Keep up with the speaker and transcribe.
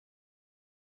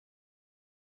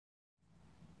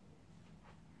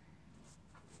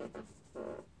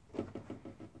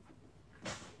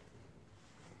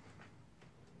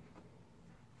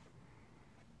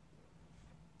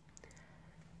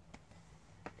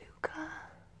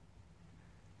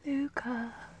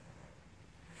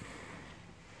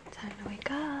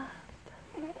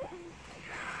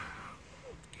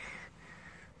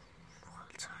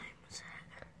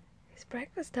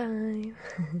breakfast time.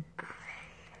 And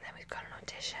then we've got an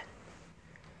audition.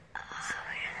 So,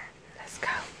 let's go.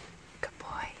 Good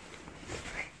boy.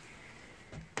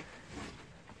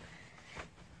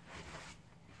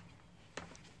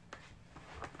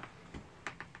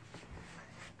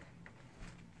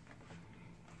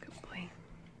 Good boy.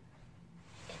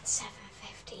 It's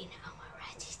 7:15 and we're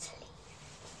ready to leave.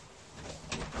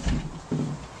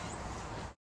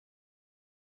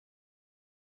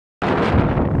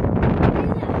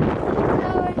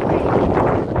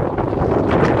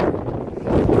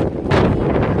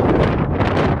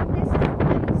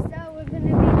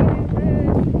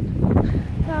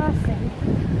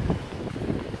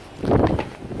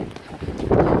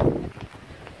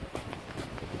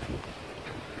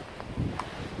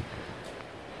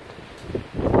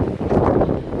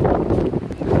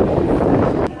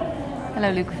 Hello,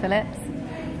 Luca Phillips.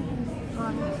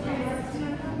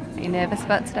 Are you nervous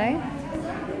about today?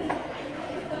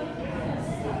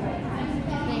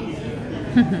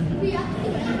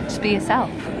 Just be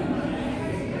yourself.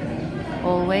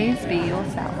 Always be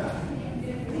yourself.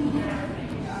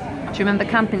 Do you remember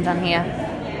camping down here?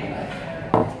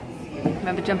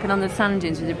 Remember jumping on the sand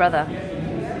dunes with your brother?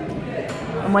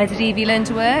 And where did Evie learn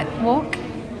to walk?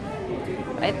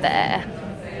 Right there.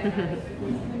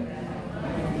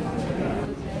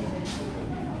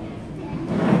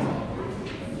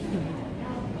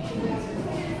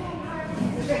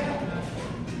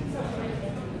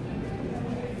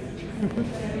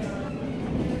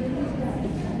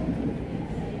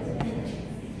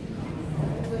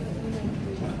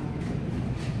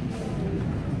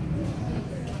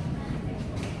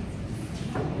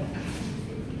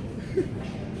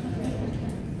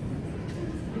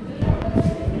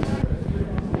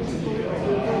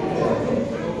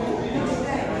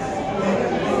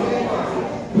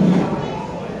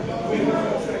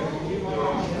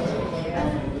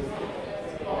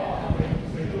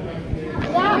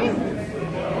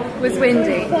 It was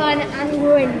windy. Fun and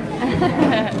wind.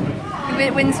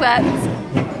 Windswept.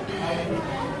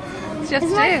 What's you have to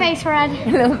do? my face red?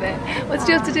 A little bit. What's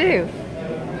you have to do?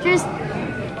 Just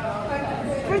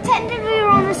pretended we were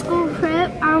on a school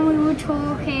trip and we were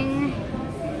talking.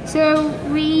 So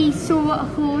we saw a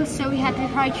horse, so we had to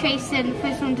try chasing the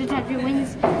first one to touch the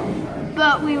wings.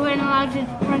 But we weren't allowed to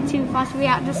run too fast. We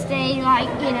had to stay like,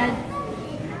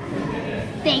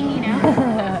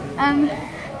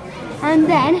 and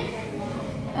then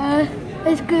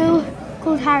this girl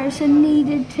called Harrison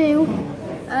needed to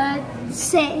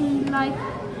say, like,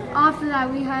 after that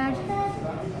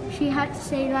she had to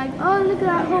say, like, oh, look at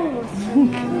that horse.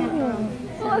 And then we had to run.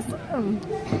 Awesome.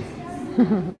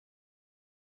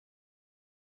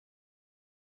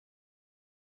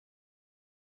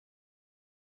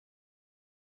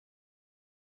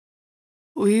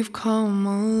 We've come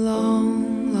a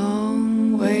long,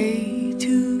 long way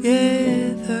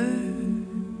together,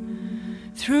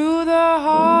 through the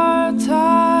hard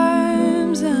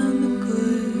times and the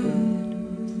good.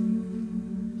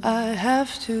 I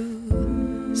have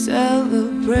to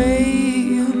celebrate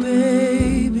you,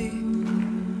 baby.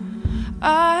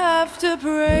 I have to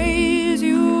praise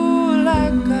you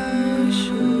like I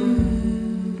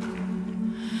should.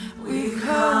 We've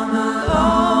come a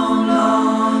long,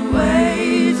 long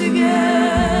way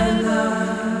together,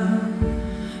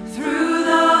 through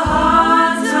the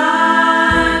hard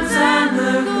times and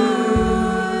the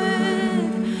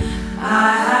good.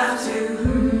 I have to.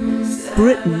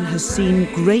 Britain has seen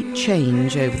great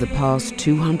change over the past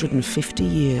 250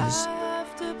 years,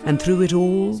 and through it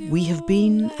all we have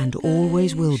been and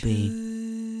always will be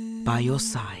by your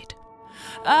side.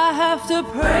 I have to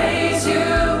praise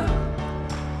you.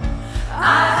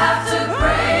 I have to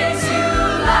praise you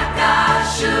like I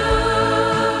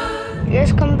should.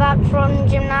 Just come back from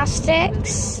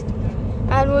gymnastics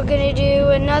and we're going to do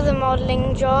another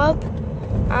modelling job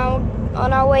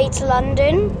on our way to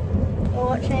London. We're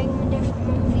watching a different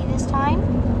movie this time.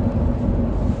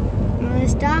 And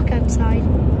it's dark outside.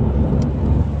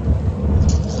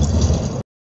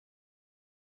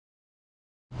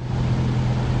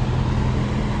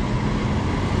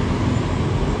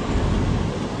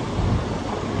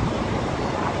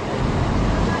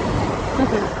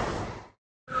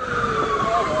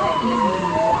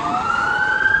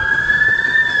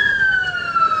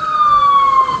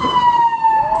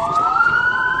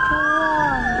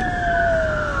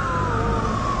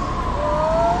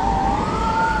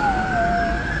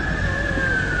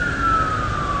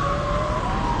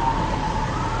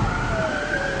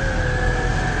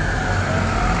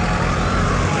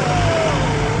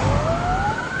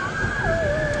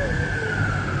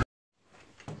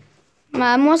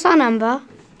 Mum, what's our number?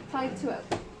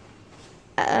 520.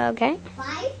 Okay.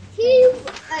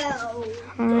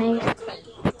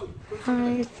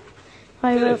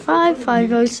 505,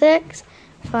 506,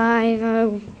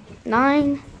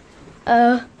 509,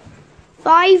 520.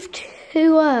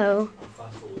 520.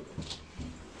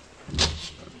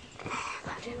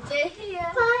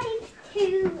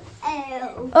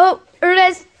 Oh, here it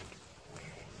is.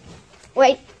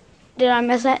 Wait, did I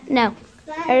miss it? No.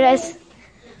 Here it is.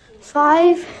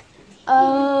 5.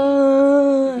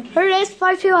 Here it is.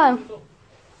 520.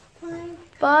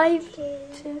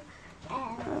 520.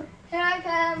 Here I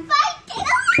come.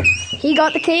 He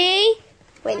got the key.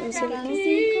 Wait, let me see.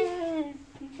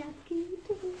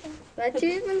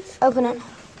 Open it.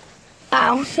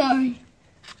 Ow, sorry.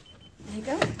 There you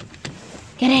go.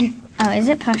 Get in. Oh, is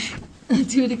it push?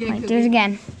 Do it again. Wait, do it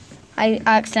again. I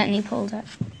accidentally pulled it.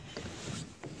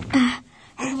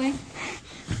 All the way.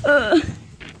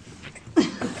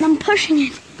 I'm pushing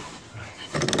it.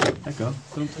 There you go.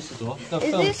 Don't touch the door. No,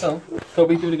 Phil.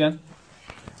 Toby, do it again.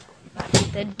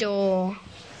 The door.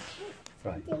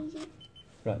 Right.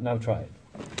 Right, now try it.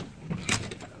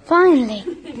 Finally.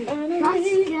 Oh,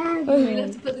 you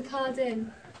have to put the card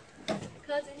in.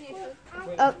 Card's in here.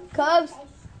 Oh, Cubs.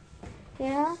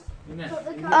 Yeah.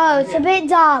 Oh, it's a bit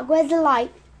dark. Where's the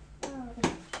light?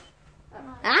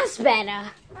 That's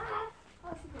better.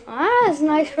 Ah, it's a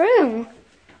nice room.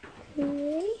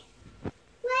 Where's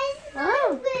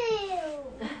my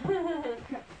room?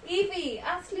 Evie,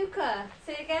 ask Luca.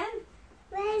 Say again.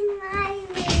 Where's my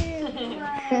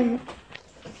room?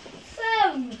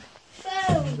 Phone.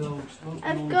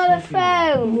 I've got a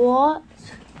phone. What?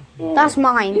 That's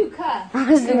mine. Luca. That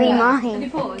has to be Have you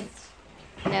mine. paused?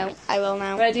 No, I will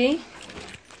now. Ready?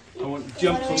 I want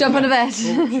jump Jump on the bed.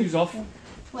 Oh, shoes off.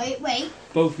 Wait.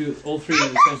 Both of you, all three of you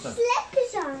at the same time.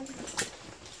 Slippers on.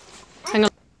 Hang on.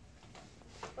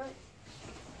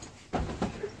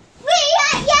 We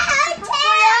at your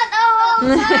hotel.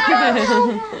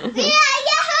 We at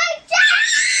your hotel.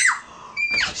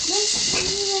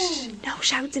 No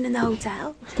shouting in the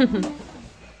hotel.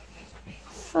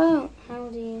 Phone. How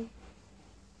do you?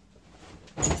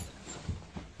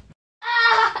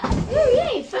 Oh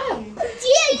yeah, phone. Do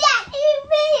you let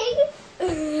me?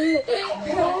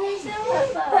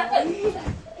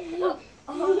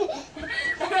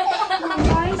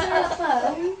 Why is there a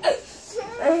phone?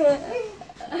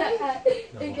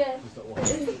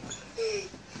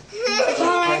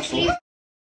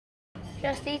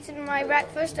 Just eaten my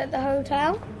breakfast at the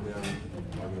hotel.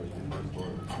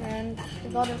 And we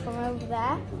got it from over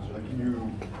there.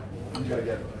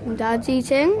 And Dad's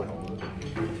eating.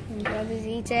 And Brother's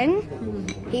eating.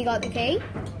 He got the key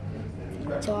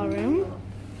to our room.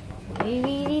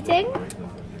 Evie's eating.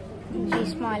 And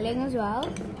she's smiling as well.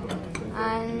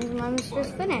 And Mum's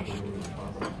just finished.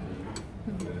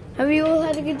 Have you all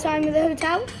had a good time at the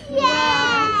hotel?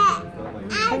 Yeah!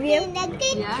 Have you? Have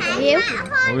you?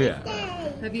 Oh yeah.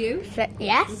 Have you?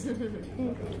 Yes.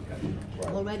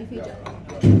 All ready for your job?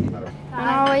 On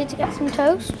our way to get some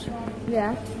toast.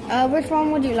 Yeah. Which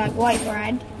one would you like? White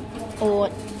bread or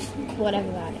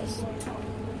whatever that is?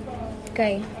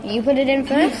 Okay, you put it in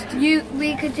first.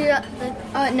 We could do that.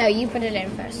 Oh no, you put it in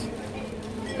first.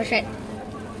 Push it.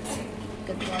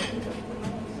 Good boy.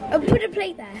 Oh, put a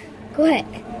plate there. Quick.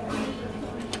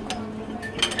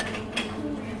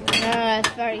 No, it's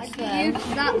very slow.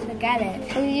 Forget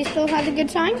it. So you still had a good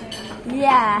time?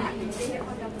 Yeah.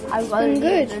 I was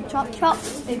good. The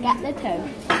chops to get the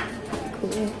toast.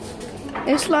 Cool.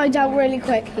 It slides out really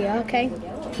quick here, okay?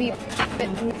 Where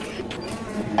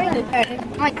is it?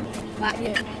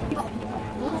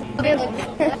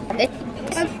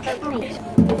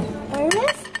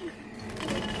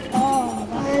 Oh,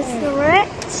 there's the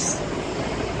Ritz.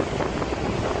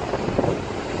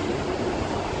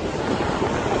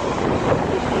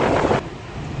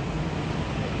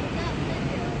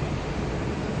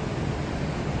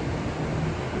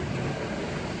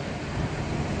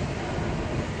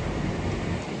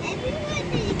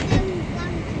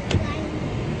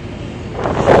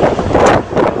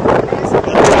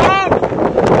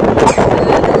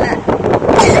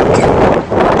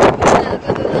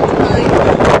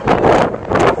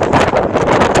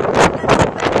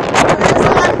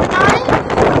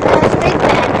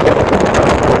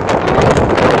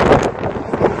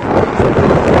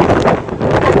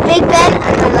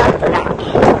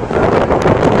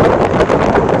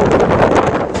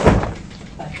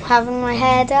 Having my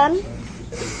hair done.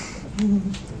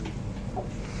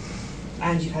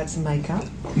 And you've had some makeup.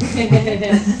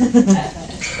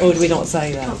 Or do we not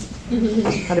say that?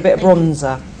 Had a bit of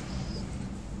bronzer.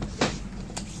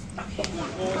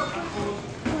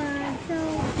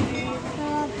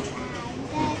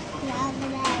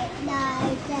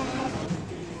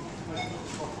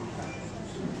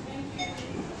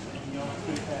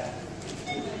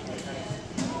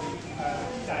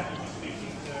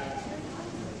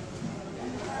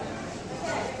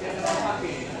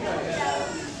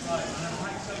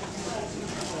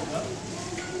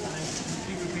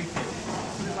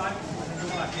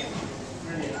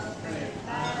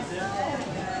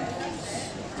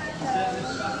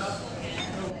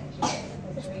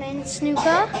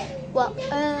 snooker. Well,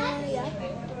 yeah.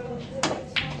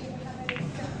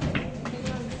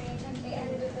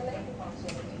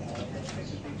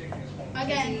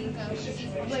 Again,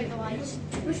 wait, the lights.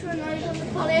 Which one are you going to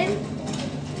pull in?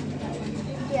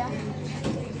 Yeah.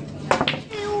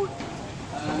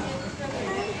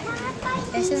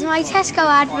 This is my Tesco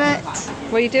advert.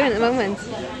 What are you doing at the moment?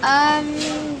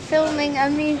 Filming. I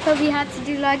mean, probably had to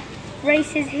do like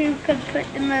races who could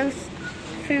put the most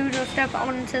food or stuff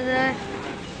onto the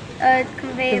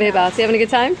conveyor Conveyor belt. You having a good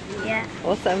time? Yeah.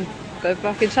 Awesome. Go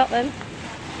back and shot then.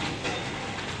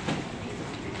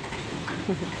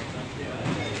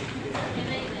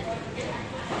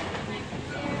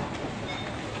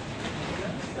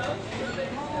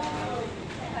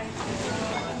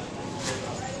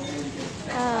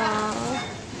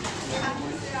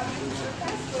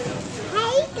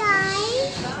 Hey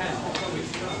guys!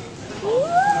 Woo!